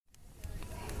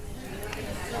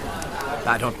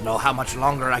I don't know how much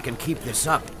longer I can keep this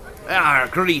up.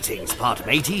 Greetings, pot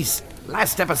mateys.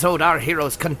 Last episode, our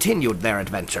heroes continued their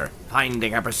adventure,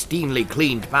 finding a pristinely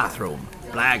cleaned bathroom.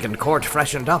 Blag and Court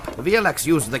freshened up, Vialex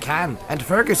used the can, and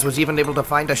Fergus was even able to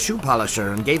find a shoe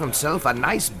polisher and gave himself a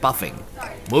nice buffing.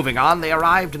 Moving on, they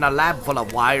arrived in a lab full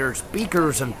of wires,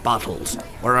 beakers, and bottles,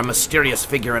 where a mysterious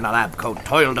figure in a lab coat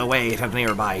toiled away at a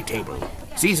nearby table.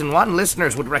 Season 1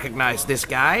 listeners would recognize this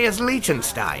guy as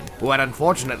Liechtenstein, who had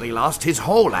unfortunately lost his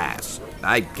whole ass.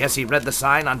 I guess he read the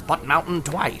sign on Butt Mountain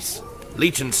twice.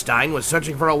 Liechtenstein was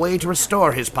searching for a way to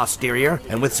restore his posterior,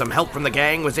 and with some help from the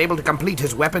gang was able to complete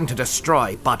his weapon to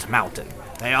destroy Butt Mountain.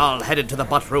 They all headed to the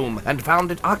butt room and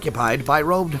found it occupied by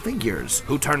robed figures,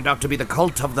 who turned out to be the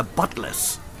cult of the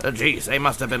Buttless. Geez, they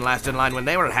must have been last in line when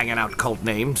they were hanging out cult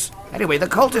names. Anyway, the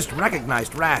cultist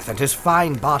recognized Wrath and his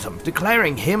fine bottom,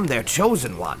 declaring him their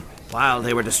chosen one. While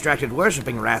they were distracted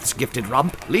worshipping Wrath's gifted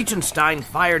rump, Liechtenstein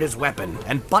fired his weapon,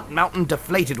 and Butt Mountain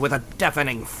deflated with a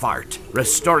deafening fart,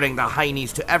 restoring the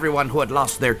heinies to everyone who had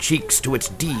lost their cheeks to its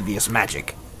devious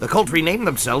magic. The cult renamed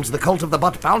themselves the Cult of the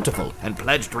Butt Bountiful, and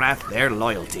pledged Wrath their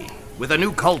loyalty. With a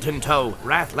new cult in tow,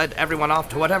 Wrath led everyone off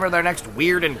to whatever their next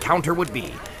weird encounter would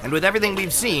be. And with everything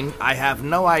we've seen, I have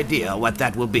no idea what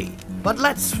that will be. But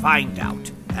let's find out,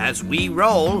 as we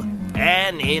roll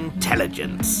an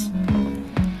intelligence.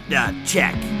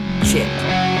 Check. Shit.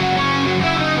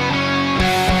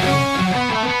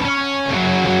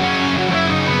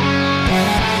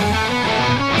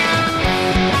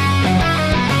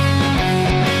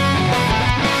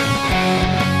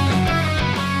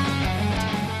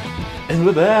 And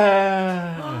we're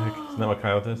back. Isn't that what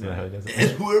Kyle does? Is that how he does it?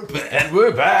 And we're back. And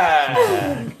we're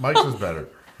back. Mike's was better.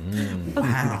 This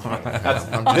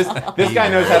guy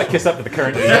knows how to kiss up to the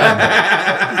current.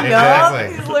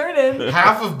 Exactly. He's learning.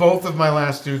 Half of both of my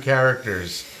last two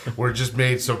characters were just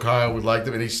made so Kyle would like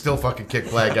them, and he still fucking kicked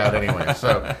Blag out anyway.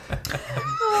 So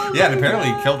Yeah, and apparently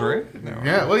he killed Ray. No.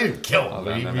 yeah, well, you didn't kill him.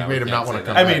 no, He no, made him we not can't want say to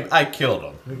come that. back. I mean, I killed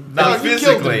him. No, Not you killed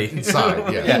physically. him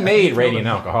inside. Yeah. He made Rady an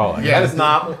alcoholic. Yeah. That is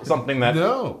not something that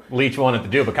No. Leech wanted to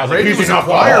do because Brady he's was an a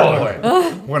choir alcoholic.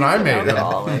 boy when I made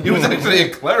him. He was actually a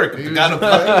cleric. He The was God of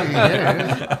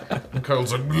yeah.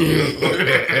 Kyle's like,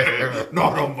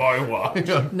 not on my watch.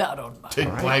 Not on my. take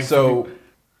Blag.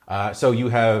 So you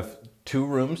have 2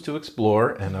 rooms to explore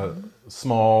and a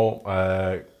small,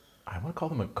 I want to call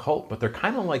them a cult, but they're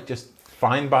kind of like just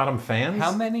fine bottom fans.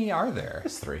 How many are there?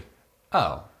 There's 3.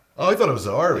 Oh. Oh, I thought it was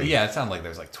the army. Yeah, it sounded like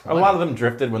there's like A 20. lot of them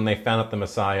drifted when they found out the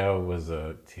Messiah was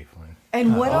a tiefling.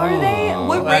 And what are they?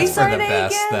 What race That's for are the they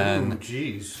best again? then.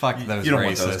 Jeez. Fuck those You don't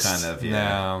racists. want those kind of,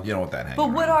 No. you don't want that hanging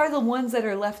But what around. are the ones that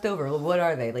are left over? What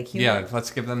are they? Like human? Yeah,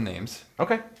 let's give them names.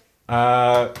 Okay.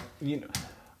 Fine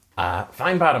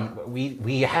bottom.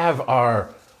 We have our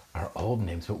old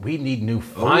names, but we need new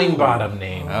fine bottom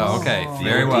names. Oh, okay.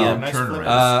 Very DM well.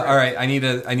 turnaround. All right, I need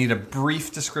a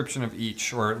brief description of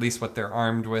each, or at least what they're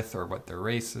armed with, or what their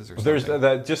race is, or There's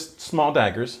something. just small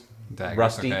daggers. Daggers,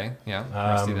 rusty. okay. Yeah,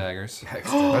 rusty daggers.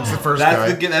 That's the first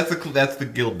guy. That's the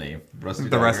guild name. Rusty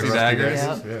The Rusty Daggers.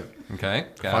 Yeah. Yeah. Okay,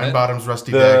 got Fine it. bottoms,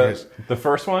 rusty daggers. The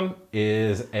first one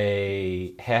is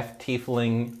a half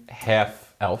tiefling,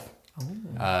 half elf.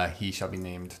 He shall be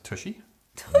named Tushy.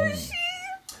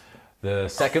 The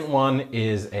second one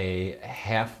is a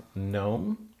half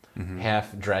gnome,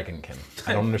 half dragonkin.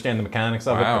 I don't understand the mechanics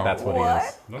of it, but Wow. that's what he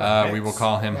is. We will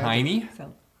call him Heine.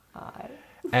 So odd.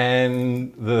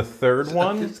 And the third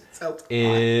one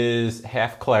is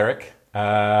half cleric.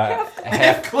 Half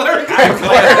cleric, half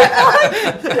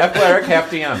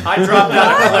DM. I dropped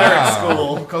out of cleric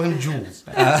school. We'll call him Jules.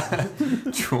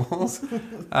 Jules.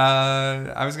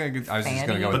 I was just gonna go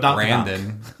with Badonk-a-donk.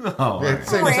 Brandon. Oh, Yeah,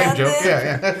 same joke.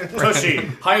 Yeah. Tushy,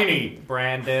 Heine,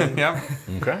 Brandon. Yep.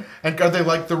 Okay. And are they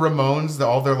like the Ramones?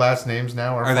 All their last names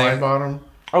now are Are they- fine bottom?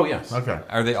 Oh, yes. Okay.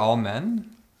 Are they all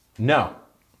men? No.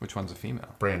 Which one's a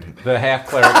female? Brandon. The half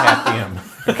cleric, half DM.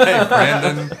 Okay,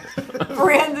 Brandon.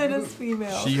 Brandon is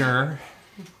female. She, her.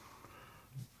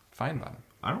 Fine bottom.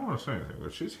 I don't want to say anything,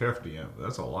 but she's half DM.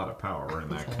 That's a lot of power in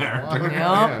that character.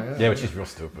 Yep. Yeah, but she's real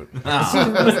stupid. Just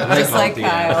like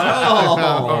Kyle.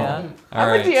 Yeah. All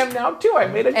right. DM now, too. I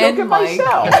made a And joke of Mike.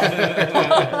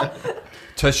 myself.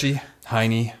 Tushy,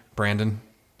 Heine, Brandon,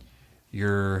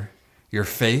 your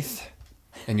faith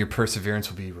and your perseverance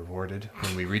will be rewarded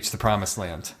when we reach the promised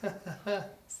land.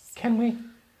 Can we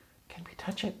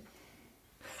touch it?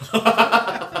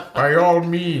 By all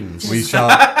means. We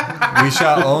shall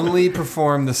only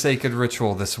perform the sacred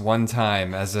ritual this one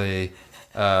time as a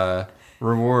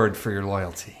reward for your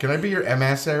loyalty. Can I be your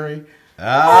emissary?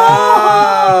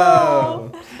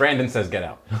 Oh! Brandon says get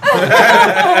out.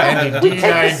 And indeed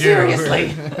I do. Seriously.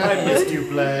 I missed you,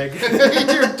 Blag.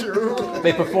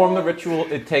 They perform the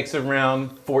ritual. It takes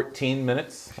around 14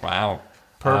 minutes. Wow.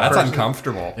 That's person.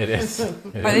 uncomfortable. It is. It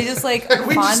Are they is. just like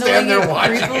We just stand fondling there it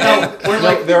watching. creepily? We're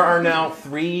like, there are now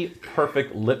 3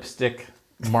 perfect lipstick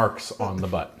marks on the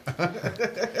butt.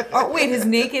 Oh, wait, his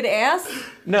naked ass?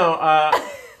 No,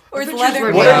 Or his think leather she's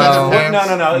what wearing pants? pants.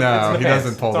 no. No, it's in the he pants.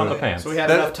 doesn't pull It's on the- the pants. So we had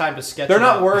That- enough time to sketch They're it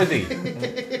not out. worthy.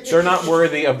 They're not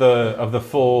worthy of the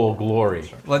full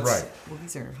glory. Let's. Right. Well,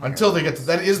 these are Until they get to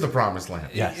that is the promised land.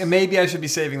 Yes. Maybe I should be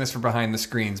saving this for behind the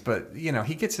screens, but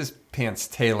he gets his pants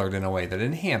tailored in a way that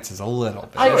enhances a little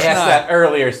bit. I It's asked not- that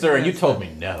earlier, sir, and you told me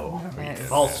no.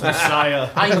 False Messiah.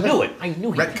 I knew it. I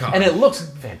knew it. Retcon. And it looks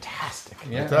fantastic.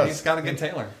 Yeah, does. he's got a good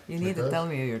tailor. You need to tell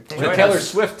me your And tailor. Taylor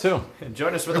Swift too. And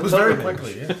join us for It the was very pilgrimage.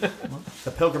 quickly. Yeah.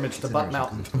 The pilgrimage to Butt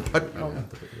Mountain.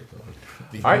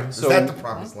 All right, Is so that the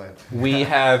promised land? we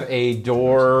have a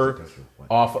door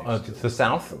off to the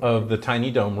south of the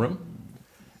tiny dome room,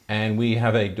 and we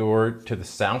have a door to the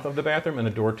south of the bathroom and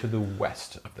a door to the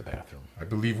west of the bathroom. I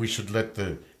believe we should let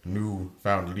the new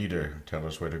found leader tell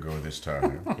us where to go this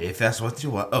time. If that's what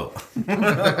you want. Oh,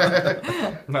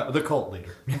 No, the cult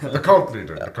leader. The cult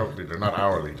leader, not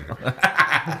our leader.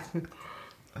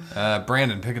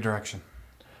 Brandon, pick a direction.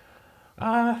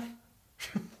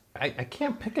 I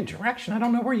can't pick a direction. I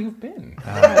don't know where you've been.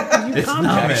 it's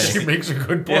not She makes a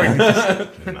good point.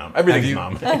 Mom. Everything's you-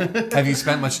 mom. Have you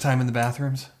spent much time in the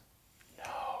bathrooms? No.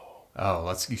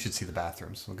 Oh, you should see the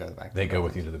bathrooms. We'll go back. They go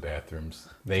with you to the bathrooms.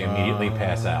 They immediately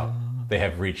pass out. They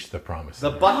have reached the promised The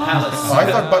land. Butt Palace. Oh, I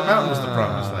thought Butt Mountain was the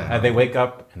promised land. They wake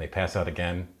up and they pass out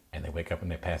again, and they wake up and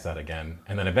they pass out again,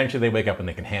 and then eventually they wake up and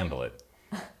they can handle it.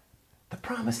 The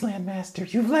promised land, master.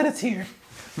 You've led us here.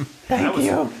 Thank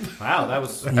you. Wow, that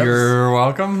was. You're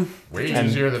welcome. Way And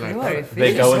easier than I You are thought. efficient.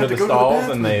 They go into to the go to the stalls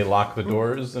bathroom. and they lock the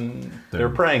doors, and they're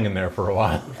praying in there for a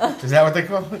while. Is that what they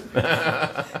call it?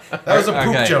 That was a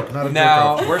poop joke, not a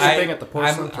now, joke. Worshipping at the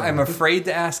porcelain I'm afraid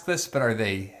to ask this, but are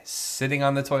they sitting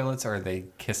on the toilets or are they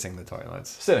kissing the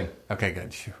toilets? Sitting. Okay,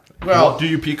 good. Phew. Well, Do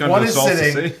you peek under one the is salt to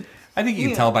sitting. see? I think you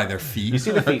can tell by their feet. You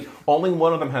see the feet. Only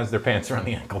one of them has their pants around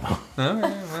the ankle, though.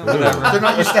 They're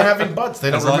not used to having butts.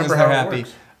 They don't as long as remember they're how it happy.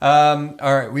 works.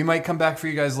 All right, we might come back for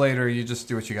you guys later. You just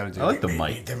do what you got to do. I like the Need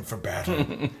mic. them for battle.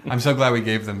 I'm so glad we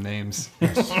gave them names.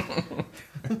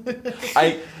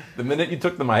 The minute you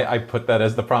took them, I put that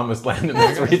as the promised land, and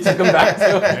that's where you took them back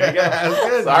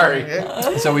to. Sorry.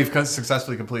 Yeah. So we've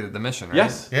successfully completed the mission, right?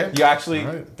 Yes. Yeah. You actually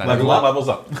All right. everyone levels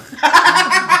up.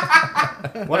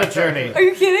 What a journey. Are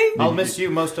you kidding? I'll miss you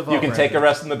most of all. You can take a Brandon.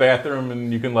 rest in the bathroom,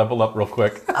 and you can level up real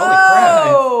quick.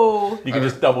 Oh! You can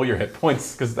just double your hit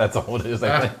points because that's all it is.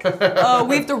 I think. Oh,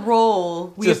 we have to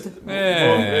roll. We Just have to.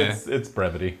 well, it's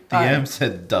brevity. DM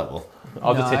said double.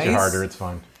 I'll just hit you Nice. harder. It's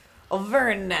fine. Oh,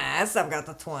 very nice. I've got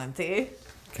the 20.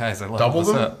 Guys, I love Double this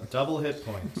them? up. Double hit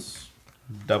points.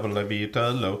 Double la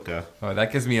vida loca. Oh,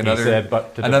 that gives me said, another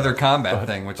but to the- another combat but-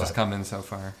 thing, which has but. come in so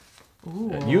far.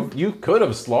 You could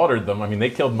have slaughtered them. I mean, they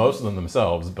killed most of them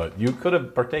themselves, but you could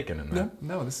have partaken in that.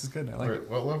 No, this is good. I like it. Wait,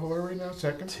 what level are we now?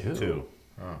 Second? Two.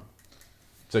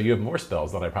 So you have more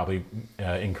spells that I probably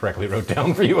incorrectly wrote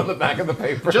down for you on the back of the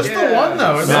paper. Just the one,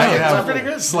 though. It's, Now you it's have pretty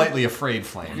good. Slightly afraid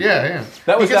flame. Yeah, yeah.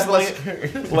 That was Because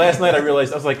definitely last night. I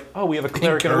realized I was like, "Oh, we have a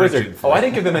cleric and a wizard." Encouraging Oh, I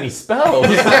didn't give them any spells.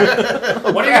 What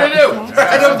are you gonna do?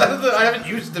 I haven't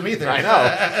used them either. I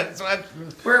know. So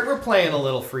We're playing a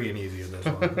little free and easy in this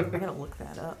one. I gotta look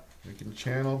that up. we can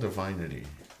channel divinity.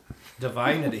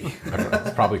 Divinity.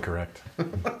 That's probably correct.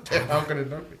 How can it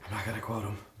not be? I'm not gonna quote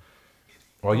him.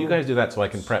 While you guys do that, so I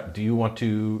can prep. Do you want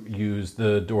to use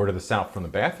the door to the south from the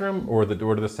bathroom, or the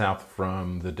door to the south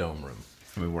from the dome room?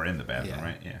 I mean, we're in the bathroom, Yeah.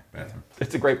 right? Yeah, bathroom.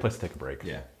 It's a great place to take a break.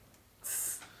 Yeah.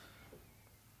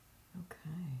 Okay.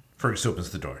 Fergus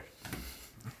opens the door.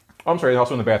 Oh, I'm sorry.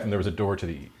 Also in the bathroom, there was a door to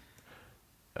the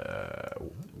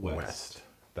west.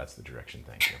 That's the direction.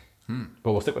 Thank you.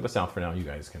 But we'll stick with the south for now. You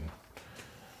guys can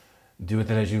do it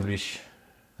as you wish.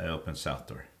 I open south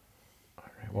door. All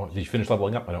right. Well, did you finish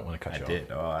leveling up? I don't want to cut I you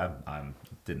did. Oh, I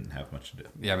didn't have much to do.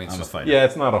 Yeah, I mean, it's I'm a just fighter. off. Yeah,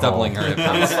 it's not a doubling haul. her hit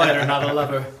I'm a points. fighter, not a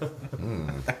lover.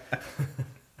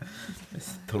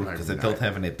 Because I don't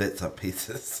have any bits or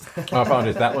pieces. I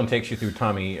apologize. That one takes you through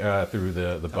Tommy, through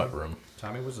the butt room.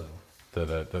 Tommy Wiseau.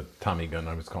 The Tommy gun.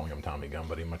 I was calling him Tommy gun,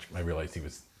 but I realized he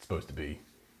was supposed to be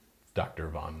Dr.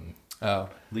 von Oh,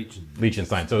 Legion.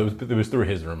 Liechtenstein. So it was through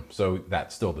his room. So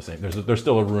that's still the same. There's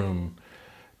still a room.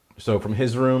 So from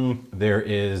his room, there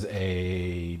is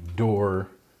a door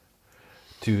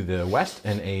to the west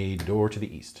and a door to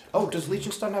the east. Oh, does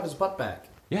Liechtenstein have his butt back?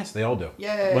 Yes, they all do.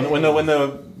 Yay! When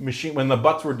the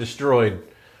butts were destroyed,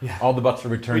 All the butts are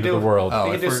returned to the world. Oh,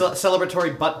 We can if do we're-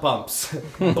 celebratory butt bumps.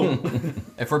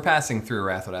 If we're passing through,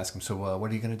 Wrath would ask him, so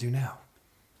what are you going to do now?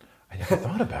 I never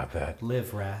thought about that.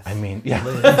 Live, Wrath. I mean, yeah.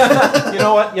 You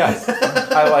know what? Yes,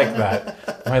 I like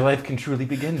that. My life can truly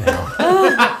begin now.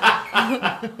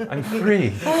 I'm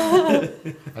free.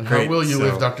 And how Great, will you so-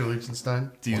 live, Dr.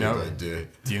 Lichtenstein? Do you know? Do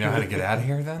you know how to get out of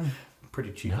here then?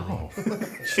 Pretty cheap. No.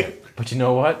 But you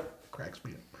know what? Cracks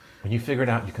me up. When you figure it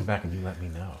out, you come back and you let me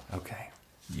know. Okay.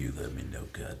 You let me know,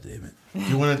 goddammit. Do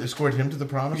you want to escort him to the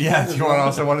promise? Yeah. land Do as you well?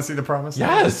 also want to see the promise?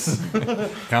 Yes.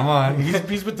 Come on.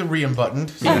 He's with the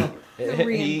re-unbuttoned.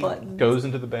 He button. goes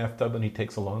into the bathtub and he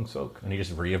takes a long soak and he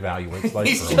just reevaluates life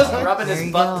He's for a just while. rubbing There his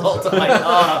you butt the go. whole time.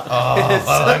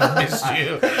 I missed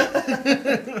you.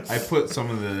 I put some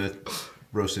of the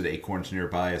roasted acorns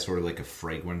nearby as sort of like a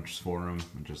fragrance for him,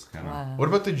 and just kind of. What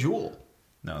about the jewel?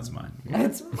 No, it's mine.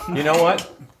 It's You know what?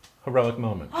 Heroic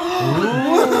moment.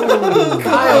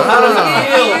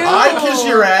 I kiss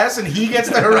your ass and he gets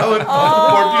the heroic.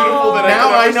 More beautiful than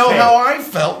now. I know how I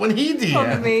felt when he did.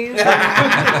 amazing.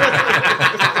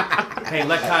 Hey,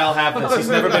 let Kyle have this. He's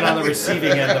never been on the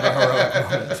receiving end of a heroic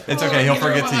moment. It's okay. He'll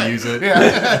forget to use it. Yeah,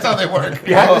 that's how they work.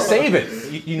 You have to save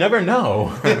it. You never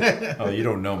know. Oh, you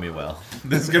don't know me well.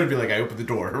 This is gonna be like I opened the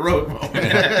door. Heroic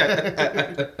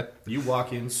moment. You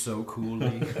walk in so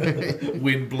coolly.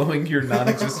 Wind blowing your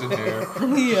non-existent hair.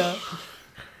 Yeah.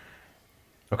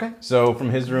 Okay, so from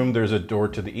his room, there's a door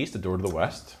to the east, a door to the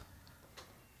west.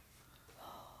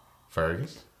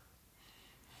 Fergus.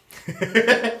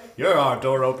 You're our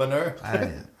door opener.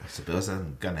 I suppose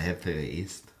I'm gonna head to the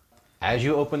east. As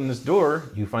you open this door,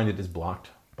 you find it is blocked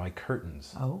by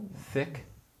curtains. Oh. Thick,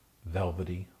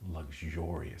 velvety,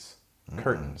 luxurious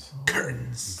curtains.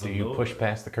 Curtains. Do you push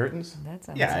past the curtains? That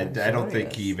sounds Yeah, I don't think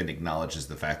luxurious. he even acknowledges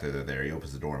the fact that they're there. He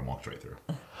opens the door and walks right through.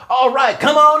 All right,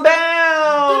 come on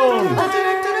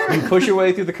down! You push your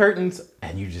way through the curtains,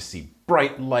 and you just see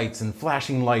bright lights and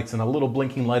flashing lights and a little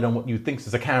blinking light on what you think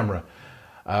is a camera.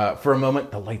 For a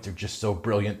moment, the lights are just so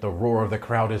brilliant. The roar of the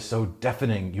crowd is so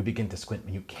deafening. You begin to squint,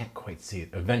 and you can't quite see it.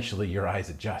 Eventually, your eyes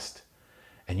adjust,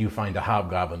 and you find a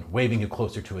hobgoblin waving you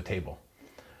closer to a table.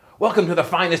 Welcome to the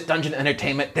finest dungeon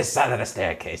entertainment this side of the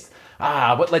staircase.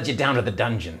 What led you down to the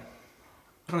dungeon?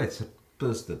 Oh, I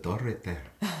suppose the door right there.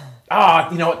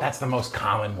 You know what? That's the most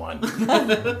common one.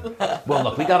 Well,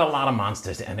 look, we got a lot of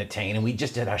monsters to entertain, and we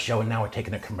just did our show, and now we're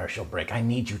taking a commercial break. I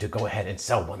need you to go ahead and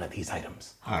sell one of these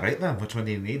items. All right then, which one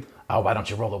do you need? Why don't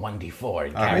you roll a 1d4?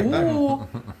 And All right then. Ooh.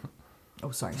 Oh,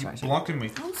 sorry. Blocking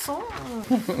me. I'm sorry.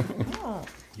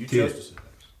 You chose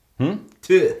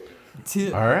to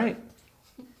Two. All right.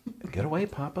 Get away,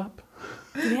 pop up.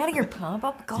 Get out of your pump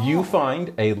up. Go. You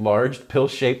find a large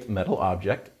pill-shaped metal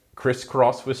object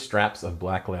crisscrossed with straps of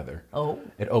black leather. Oh.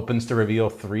 It opens to reveal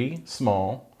 3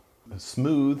 small,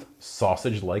 smooth,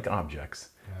 sausage-like objects.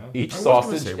 Each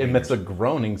sausage emits a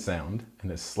groaning sound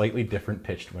and is slightly different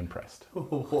pitched when pressed.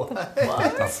 What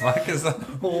the fuck is that?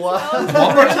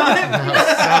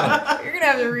 You're gonna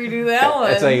have to redo that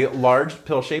one. It's a large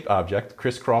pill-shaped object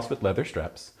crisscrossed with leather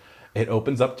straps. It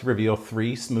opens up to reveal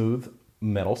 3 smooth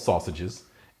metal sausages.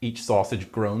 Each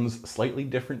sausage groans slightly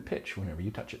different pitch whenever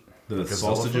you touch it. The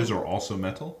sausages are also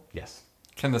metal. Yes.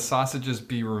 Can the sausages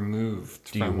be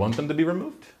removed? Do you want them to be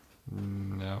removed?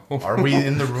 No. Are we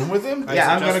in the room with him?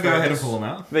 Yeah, I'm suggest gonna go ahead and Fergus. pull them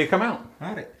out. They come out.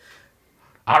 All right.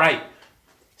 All right.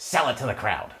 Sell it to the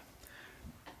crowd.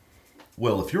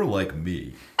 Well, if you're like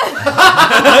me,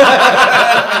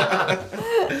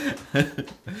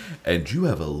 and you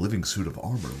have a living suit of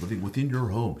armor living within your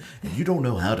home, and you don't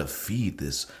know how to feed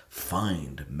this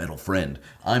fine metal friend,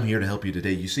 I'm here to help you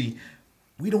today. You see,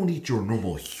 we don't eat your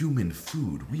normal human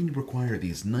food. We require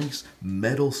these nice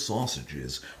metal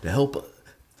sausages to help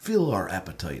fill our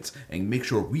appetites and make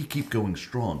sure we keep going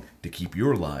strong to keep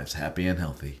your lives happy and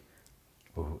healthy.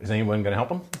 Ooh, is anyone going to help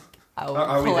them? I'll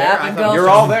Are we clap there? and I thought- go. You're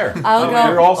all there. I'll go.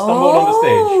 You're all stumbled on the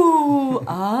stage. Ooh,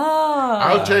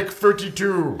 I'll take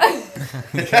 32.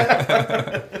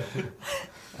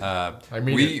 I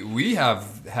mean, We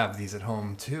have these at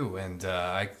home too, and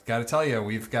I got to tell you,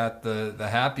 we've got the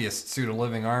happiest suit of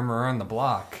living armor on the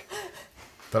block.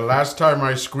 the last time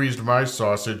I squeezed my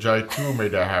sausage, I too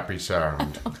made a happy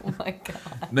sound. Oh my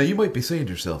god. Now, you might be saying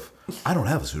to yourself, I don't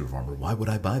have a suit of armor. Why would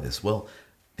I buy this? Well,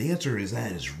 the answer is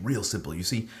that is real simple. You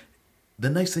see, the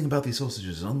nice thing about these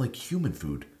sausages is unlike human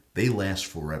food, they last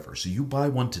forever. So you buy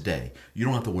one today, you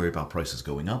don't have to worry about prices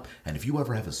going up. And if you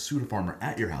ever have a suit of armor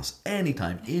at your house,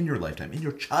 anytime in your lifetime, in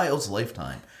your child's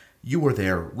lifetime, you are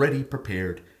there, ready,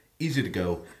 prepared, easy to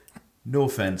go. No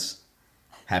offense.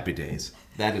 Happy days.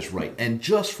 That is right. And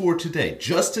just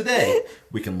today,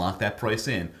 we can lock that price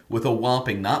in with a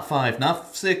whopping not 5,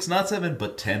 not 6, not 7,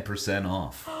 but 10%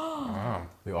 off. Wow.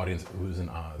 The audience oohs and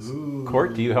ahs.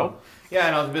 Court, do you help? Yeah,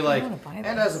 and I'll be like, wanna buy and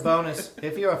this. as a bonus,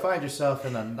 if you find yourself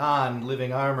in a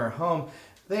non-living armor home,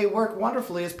 they work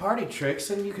wonderfully as party tricks,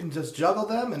 and you can just juggle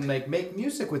them and make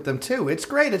music with them too. It's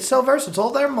great. It's so versatile.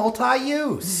 They're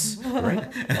multi-use. Right?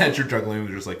 And as you're juggling,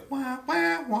 you're just like, wah,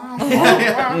 wah, wah,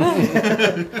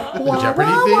 The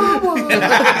Jeopardy theme?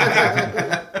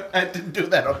 I didn't do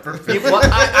that on purpose.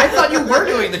 I thought you were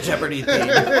doing the Jeopardy theme.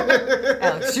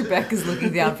 Alex Trebek is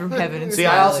looking down from heaven and See,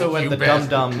 I also smiling. went the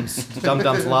Dum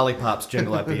Dums Lollipops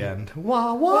jingle at the end.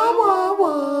 Wah wah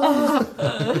wah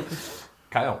wah.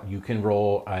 Kyle, you can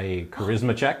roll a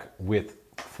charisma check with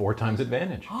 4 times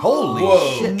advantage.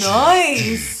 Holy shit!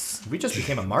 Nice. We just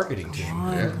became a marketing team.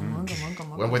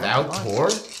 When without Tor?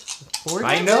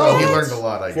 I Oh, know. he learned a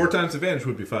lot, I 4 guess. times advantage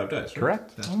would be 5 dice, right?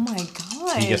 Correct. Oh my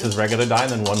god. He gets his regular die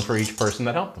and then 1 for each person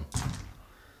that helped him.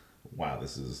 Wow,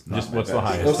 this is not Just my what's the best.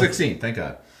 highest? Oh, 16, thank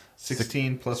God.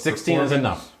 16 plus 16 is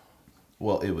enough.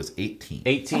 Well, it was 18.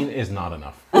 18 is not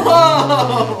enough. You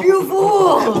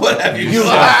fool. What have you We don't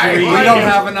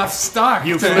have enough stock.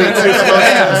 You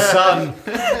to- son.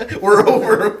 We're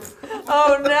over.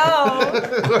 Oh no.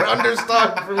 We're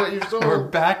understocked for what you We're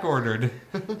sold. back ordered.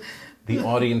 The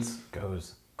audience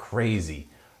goes crazy.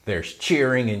 There's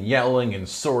cheering and yelling and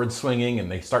sword swinging,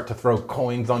 and they start to throw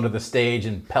coins onto the stage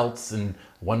and pelts and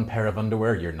 1 pair of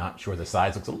underwear. You're not sure the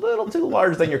size looks a little too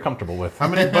large than you're comfortable with. How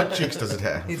many butt cheeks does it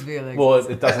have? He's really Well,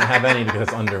 it doesn't have any because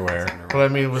it's underwear. But I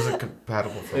mean, was it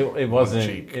compatible for It one wasn't.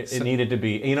 cheek? It needed to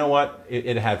be. You know what?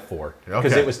 It had 4 because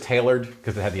Okay. it was tailored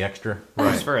because it had the extra.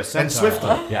 It's for a And centaur. Swiftly.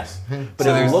 Yes, but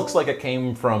it looks like it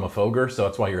came from a fogre, so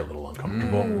that's why you're a little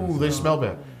uncomfortable. Ooh, they smell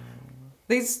bad.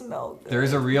 They smell good. There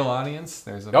is a real audience.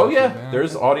 There's a Oh bunch yeah, of-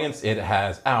 there's audience. It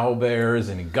has owlbears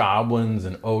and goblins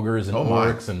and ogres and Oh,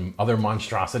 my. orcs and other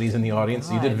monstrosities in the audience.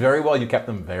 You did very well. You kept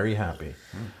them very happy.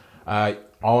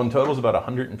 All in total is about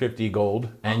 150 gold,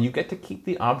 and you get to keep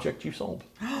the object you sold.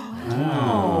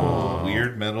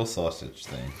 Weird metal sausage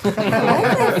thing. What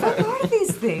the fuck are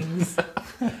these things?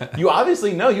 You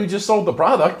obviously know you just sold the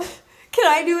product. Can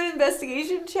I do an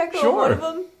investigation check on Sure. one of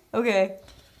them? Okay.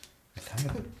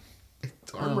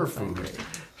 It's armor food.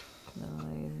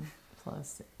 9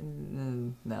 plus.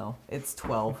 No, it's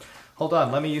 12. Hold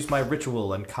on, let me use my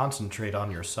ritual and concentrate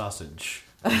on your sausage.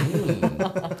 Can I,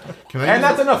 And use,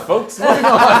 that's enough, folks. Moving on.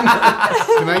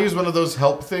 can I use one of those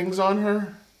help things on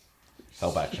her?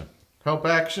 Help action. Help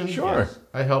action? Sure. Yes.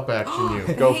 I help action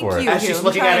you. Go Thank for it. you. As Here, she's let me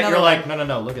looking try at it, another you're one. like,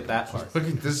 no, look at that part. Look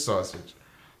at this sausage.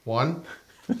 1.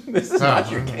 This is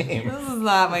not your game. This is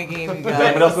not my game, you guys. Does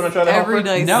anyone else want to try to help Every her?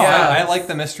 dice. No, Yeah. I like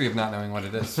the mystery of not knowing what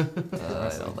it is.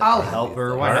 I'll help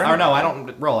her. Why not? Alright. Or no, I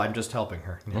don't roll. I'm just helping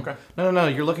her. Okay. No.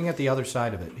 You're looking at the other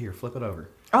side of it. Here, flip it over.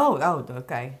 Oh,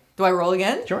 okay. Do I roll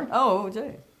again? Sure. Oh,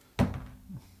 okay.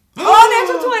 Oh,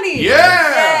 natural 20!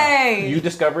 Yeah! Yay! You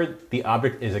discovered the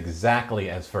object is exactly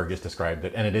as Fergus described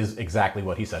it, and it is exactly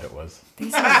what he said it was.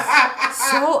 This is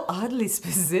so oddly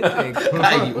specific.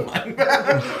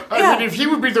 I mean, if he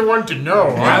would be the one to know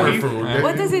armor food.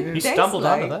 What does it You taste stumbled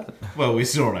like? onto that. Well, we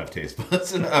still don't have taste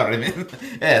buds. No, I mean,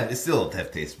 yeah, we still don't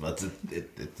have taste buds.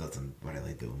 It doesn't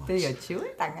really do much. There you go, chew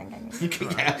it.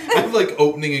 Yeah, I'm like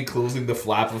opening and closing the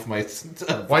flap of my.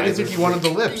 Why do you think he wanted the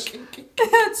lips?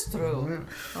 That's true.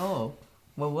 Oh.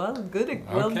 Well, good.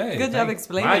 Okay, Good job thanks.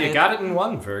 explaining Wow, it. you got it in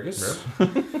one, Fergus.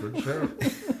 Good show.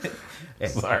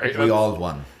 Sorry. We all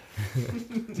won.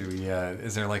 Do we?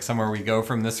 Is there like somewhere we go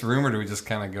from this room, or do we just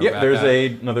kind of go? Yeah, back there's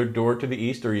out? another door to the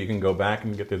east, or you can go back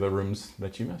and get to the rooms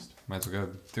that you missed. Might as well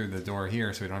go through the door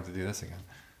here, so we don't have to do this again.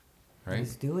 Right?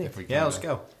 Let's do it. If we Yeah, can, let's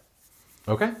go.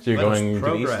 Okay, so you're Let us going to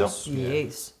the east progress. still?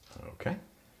 Yes. Okay.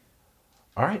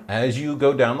 All right, as you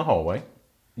go down the hallway,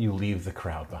 you leave the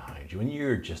crowd behind you, and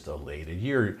you're just elated.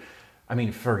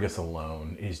 Fergus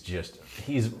alone is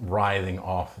he's writhing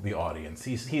off the audience.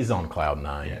 He's on cloud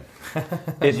 9.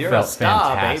 It You're felt a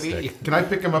star, fantastic. baby. Can I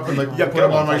pick him up and put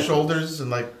him on my shoulders and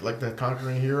like the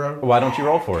conquering hero? Why don't you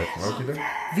roll for it? Okay.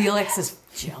 Felix is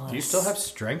jealous. Do you still have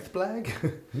strength, Blag?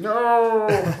 No!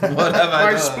 What have I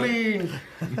My done? spleen!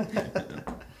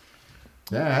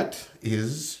 That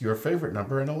is your favorite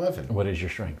number in 11. What is your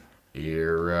strength?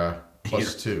 You're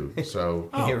plus 2, so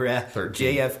You're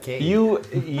 13. JFK.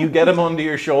 You get him onto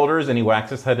your shoulders, and he whacks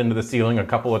his head into the ceiling a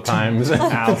couple of times.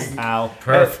 Ow.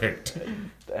 Perfect.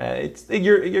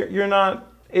 You're not.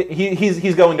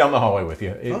 He's going down the hallway with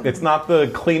you. It's not the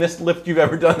cleanest lift you've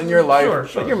ever done in your life,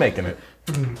 Sure. but you're making it.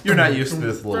 You're not used to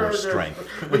this lower strength.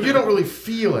 But you don't really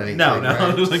feel anything. No.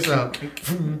 Right? Like, So,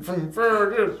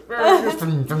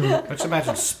 Let's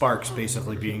imagine Sparks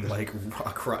basically being like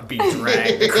being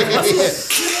dragged.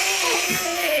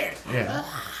 yeah.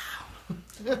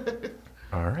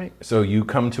 All right. So you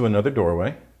come to another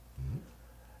doorway.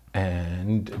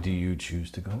 And do you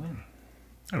choose to go in?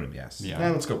 I mean, yes. Yeah.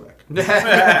 Now let's go back.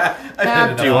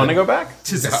 Do you want to go back?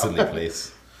 Tis a silly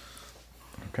place.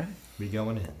 Okay. We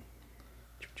going in.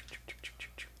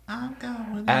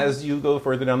 As you go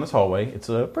further down this hallway, it's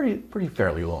a pretty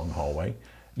fairly long hallway.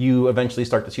 You eventually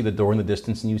start to see the door in the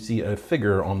distance, and you see a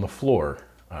figure on the floor,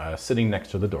 sitting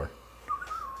next to the door.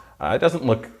 It doesn't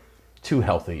look too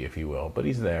healthy, if you will, but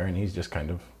he's there, and he's just kind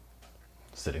of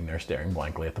sitting there staring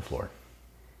blankly at the floor.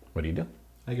 What do you do?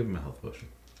 I give him a health potion.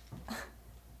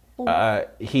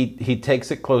 He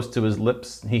takes it close to his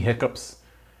lips, he hiccups,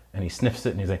 and he sniffs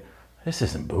it, and he's like, "This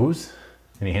isn't booze,"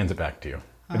 and he hands it back to you.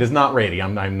 It is not Rady.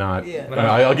 I'm not. Yeah.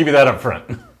 I'll give you that up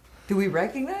front. Do we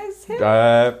recognize him?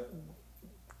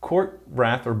 Court,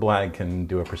 Wrath, or Blag can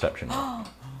do a perception.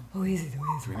 Who is it?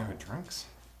 Who is Do it? we know who drinks?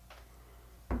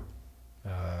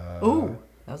 Ooh,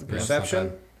 that was a good.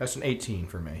 Perception? That's an 18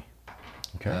 for me.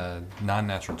 Okay.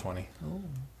 Non-natural 20.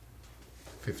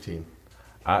 15.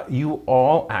 You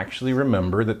all actually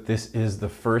remember that this is the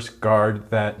first guard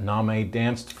that Name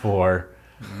danced for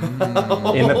in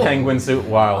the penguin suit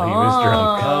while he was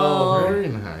drunk. Oh, very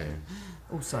nice.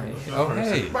 Oh, sorry. Oh,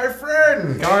 hey. My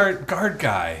friend! Guard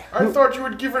guy. I thought you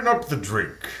had given up the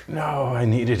drink. No, I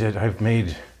needed it. I've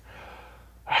made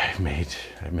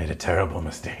a terrible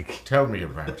mistake. Tell me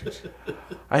about it.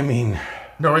 I mean,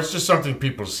 No, it's just something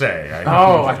people say. I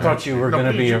thought you were No, going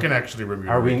to please, be. you can actually remove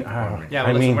Are we? it for me. Yeah, I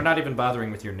well, listen, mean, we're not even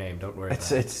bothering with your name. Don't worry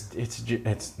about it.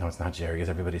 it's no, it's not Jerry. It's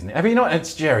everybody's name. I mean, no,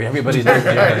 it's Jerry. Everybody's name.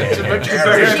 Jerry. But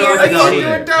Jerry, I thought you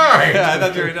had died. Yeah, I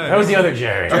thought Jerry died. That was the other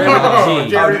Jerry. Oh, Oh,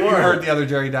 Jerry you Ward. heard the other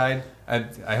Jerry died?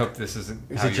 I hope this isn't.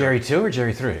 Is how it you're- Jerry 2 or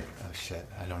Jerry 3? Oh, shit.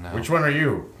 I don't know. Which one are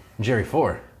you? Jerry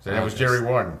 4. So that was Jerry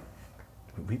 1.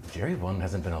 Jerry 1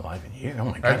 hasn't been alive in years. Oh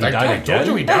my I, god, he died I again. told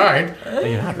you he died.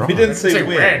 You're not wrong. He didn't Say say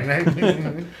when.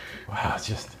 when. Wow, it's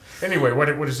just. Anyway, what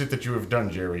is it that you have done,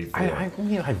 Jerry? For?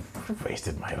 I've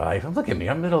wasted my life. Look at me.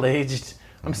 I'm middle aged.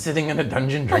 I'm sitting in a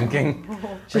dungeon drinking.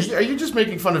 Are you just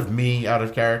making fun of me out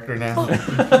of character now?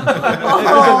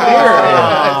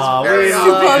 Very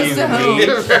close to home.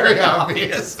 It's very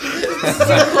obvious. Too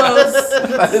close.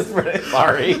 That is pretty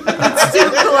sorry. Too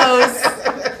close.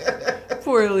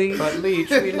 Poorly. But Leech,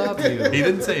 we love you. He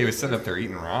didn't say he was sitting up there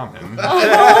eating ramen.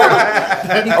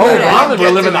 Ramen, we're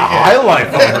living the high life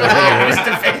over here.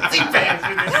 Mr. Fancy Pants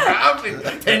with his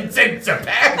ramen. 10 cents a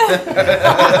pack.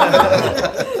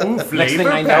 Next thing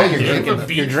I know,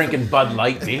 you're drinking Bud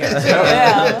Light beer.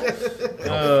 Yeah.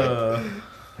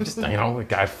 Just, a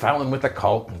guy fell in with a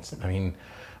cult.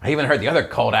 I even heard the other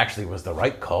cult actually was the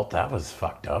right cult. That was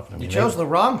fucked up. You chose the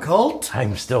wrong cult?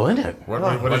 I'm still in it. What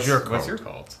is your cult? What's your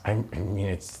cult?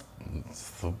 It's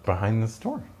behind the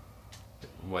story.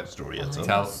 What Story is up.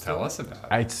 Tell us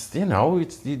about it. It's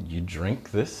you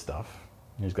drink this stuff.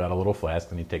 He's got a little flask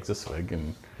and he takes a swig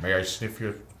and May I sniff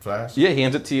your flask? yeah, he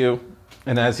hands it to you.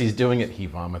 And as he's doing it, he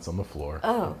vomits on the floor.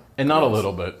 Oh. And not a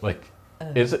little bit,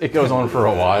 it goes on for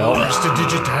a while. Just to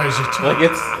digitize it.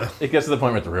 It gets to the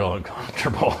point where it's real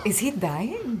uncomfortable. Is he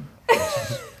dying?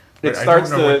 It I starts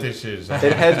don't know what to this is.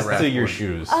 it heads to your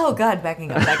shoes. Oh, God,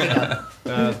 backing up.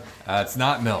 It's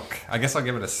not milk. I guess I'll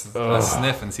give it a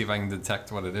sniff and see if I can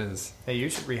detect what it is. Hey, you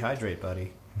should rehydrate,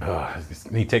 buddy.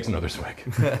 He takes another swig.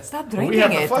 Stop We drinking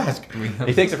have the it. flask.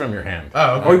 He takes it from your hand.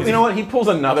 Oh, okay. Or you know what? He pulls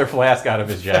another flask out of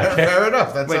his jacket. Fair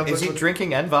enough. That Wait, sounds is he like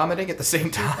drinking and vomiting at the same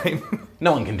time?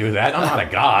 No one can do that. I'm not a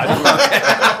god.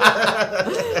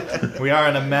 We are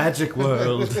in a magic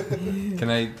world. Can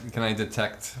I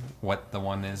detect what the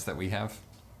one is that we have?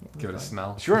 Give it a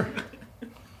smell. Sure.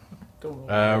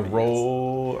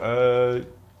 Roll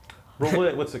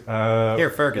it. What's it? Here,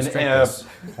 Fergus, an, drink this.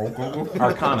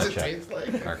 Arcana check.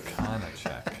 Arcana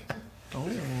check.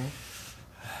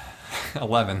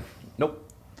 11. Nope.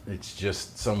 It's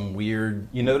just some weird.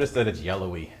 You notice that it's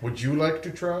yellowy. Would you like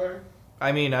to try?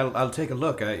 I mean, I'll take a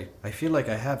look. I feel like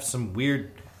I have some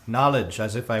weird knowledge,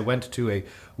 as if I went to a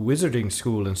wizarding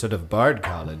school instead of Bard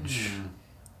College.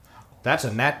 That's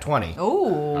a nat 20.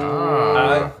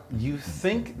 Oh. You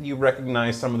think you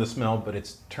recognize some of the smell, but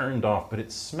it's turned off. But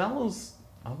it smells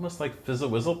almost like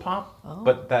Fizz-a-Whizzle Pop,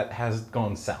 but that has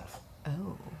gone south.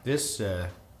 Oh. This,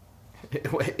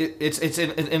 it's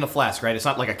in a flask, right? It's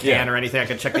not like a can Yeah. or anything. I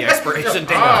can check the expiration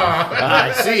date.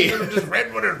 I see. I just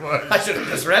read what it was. I should have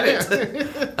just read it.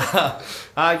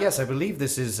 Yes, I believe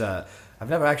this is I've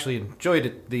never actually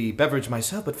enjoyed the beverage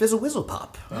myself, but Fizzle Whizzle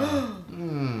Pop.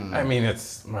 I mean,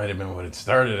 it might have been what it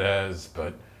started as,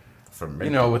 but For me.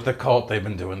 you know, with the cult, they've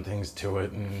been doing things to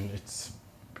it, and it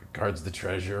guards the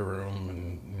treasure room,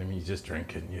 and I mean, you just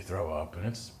drink it and you throw up, and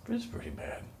it's pretty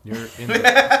bad. You're in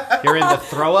the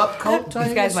throw up cult.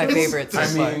 This guy's my favorite. So I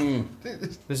far. mean,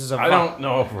 This is a I don't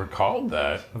know if we're called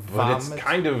that, but it's Vomit?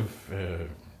 kind of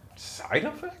side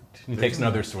effect. He takes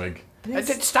another swig.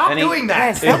 Stop And he- doing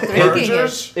that! Stop drinking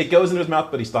it. It goes into his mouth,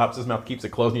 but he stops his mouth, keeps it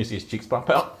closed, and you see his cheeks pop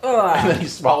out. And then he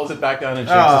swallows it back down and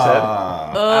shakes his head.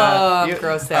 Oh, I'm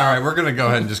grossed All out. right, we're gonna go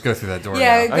ahead and just go through that door.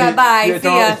 Yeah, now. goodbye. You See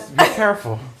ya. don't- Be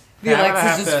careful. The I'm gonna Alexis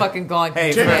have just to- fucking gone.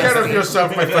 Hey, Take care of Nasty.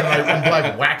 yourself, my friend. I'm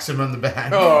like wax him on the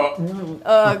back.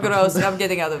 Oh, Gross. I'm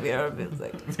getting out of here. It's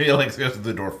like, Felix goes to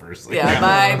the door first. Like, yeah,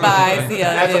 bye. See ya.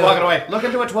 That's Ew. walking away. Look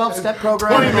into a 12-step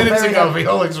program. 20 It'll minutes vary ago, up.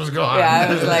 Felix was gone. Yeah,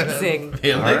 I was like, sing.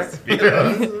 Felix.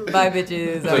 Bye,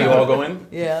 bitches. so you all go in?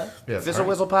 Yeah. Yes, Fizzle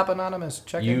Whizzle Pop Anonymous.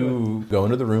 Check into it. You go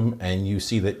into the room and you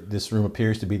see that this room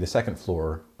appears to be the second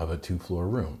floor of a 2-floor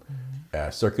room.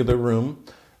 A circular room.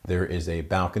 There is a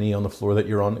balcony on the floor that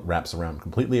you're on that wraps around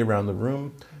completely around the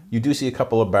room. You do see a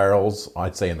couple of barrels,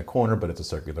 I'd say in the corner, but it's a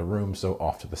circular room, so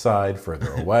off to the side,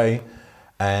 further away.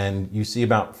 And you see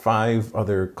about 5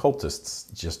 other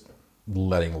cultists just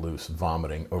letting loose,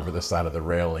 vomiting over the side of the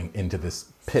railing into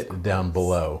this pit down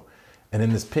below. And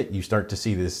in this pit, you start to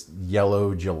see this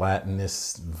yellow,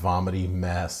 gelatinous, vomity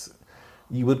mess.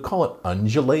 You would call it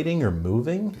undulating or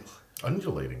moving.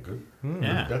 Undulating, good.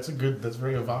 Yeah. That's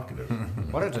very evocative.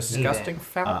 What a disgusting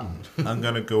fountain. I'm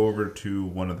gonna go over to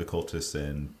one of the cultists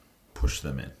and push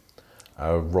them in.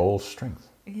 Roll strength.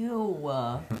 Ew.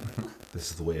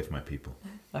 This is the way of my people.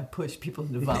 I push people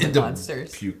into vomit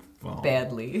monsters Puke bomb.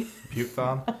 badly. Puke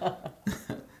bomb.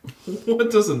 What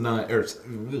does a 9 or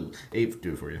 8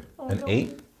 do for you? An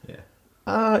 8?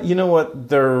 Yeah. You know what?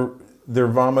 They're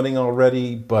vomiting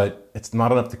already, but it's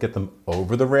not enough to get them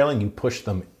over the railing. You push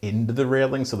them into the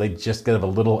railing, so they just get a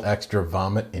little extra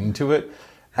vomit into it,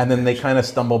 and then they kind of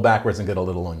stumble backwards and get a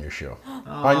little on your shoe.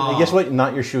 Guess what?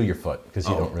 Not your shoe, your foot, because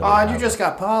you don't really. Oh, and you have just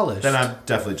got polished. Then I'm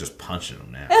definitely just punching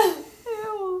them now.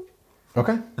 Ew. it.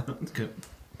 Okay. Good.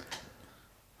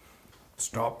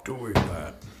 Stop doing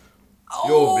that.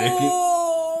 Yo, Mickey.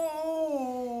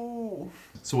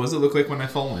 So what does it look like when I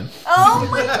fall in? Oh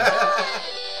my god.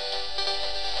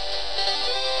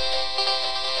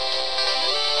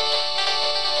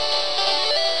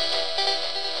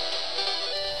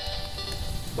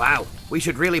 Wow, we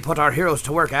should really put our heroes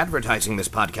to work advertising this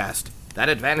podcast. That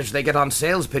advantage they get on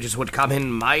sales pitches would come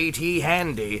in mighty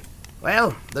handy.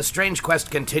 Well, the strange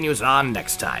quest continues on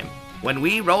next time, when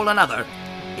we roll another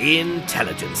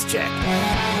intelligence check.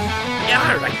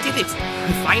 Yeah, I did it!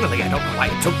 Finally, I don't know why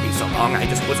it took me so long. I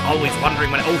just was always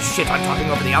wondering when... Oh shit, I'm talking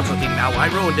over the outro theme now. I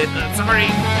ruined it.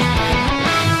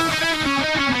 Sorry.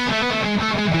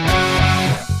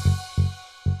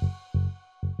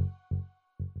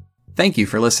 Thank you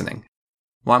for listening.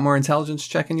 Want more intelligence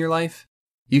check in your life?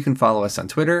 You can follow us on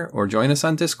Twitter or join us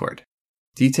on Discord.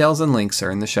 Details and links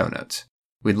are in the show notes.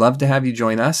 We'd love to have you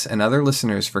join us and other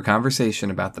listeners for conversation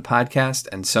about the podcast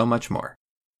and so much more.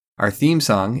 Our theme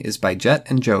song is by Jet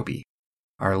and Joby.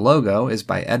 Our logo is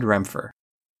by Ed Remfer.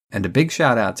 And a big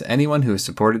shout out to anyone who has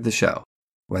supported the show.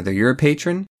 Whether you're a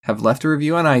patron, have left a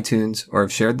review on iTunes, or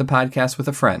have shared the podcast with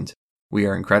a friend, we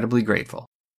are incredibly grateful.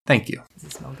 Thank you. Does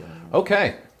it smell good?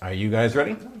 Okay. Are you guys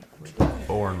ready?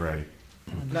 Born ready.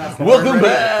 Welcome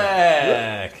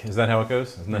back. Is that how it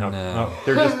goes? Isn't that how? No. Oh,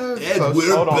 they're just.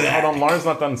 Hold on. Lauren's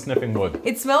not done sniffing wood.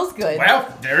 It smells good.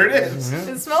 Well, there it is.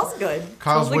 It smells good.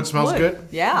 Kyle's wood smells good?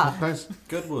 Yeah. Nice.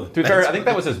 Good wood. To be fair, I think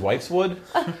that was his wife's wood.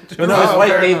 No, his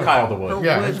wife gave Kyle the wood.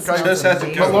 Yeah, Wood it's smells just has to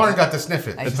amazing. go. but Lauren got to sniff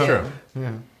it. I It's did. true.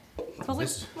 Yeah.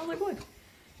 Smells like wood.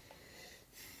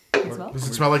 It smells? Does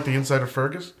it smell like the inside of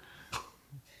Fergus?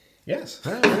 Yes.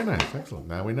 Yeah, very nice. Excellent.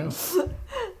 Now we know.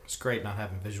 It's great not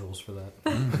having visuals for that.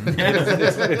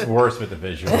 It's worse with the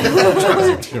visual.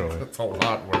 Actually. It's a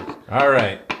lot worse. All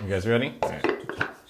right. You guys ready? All right.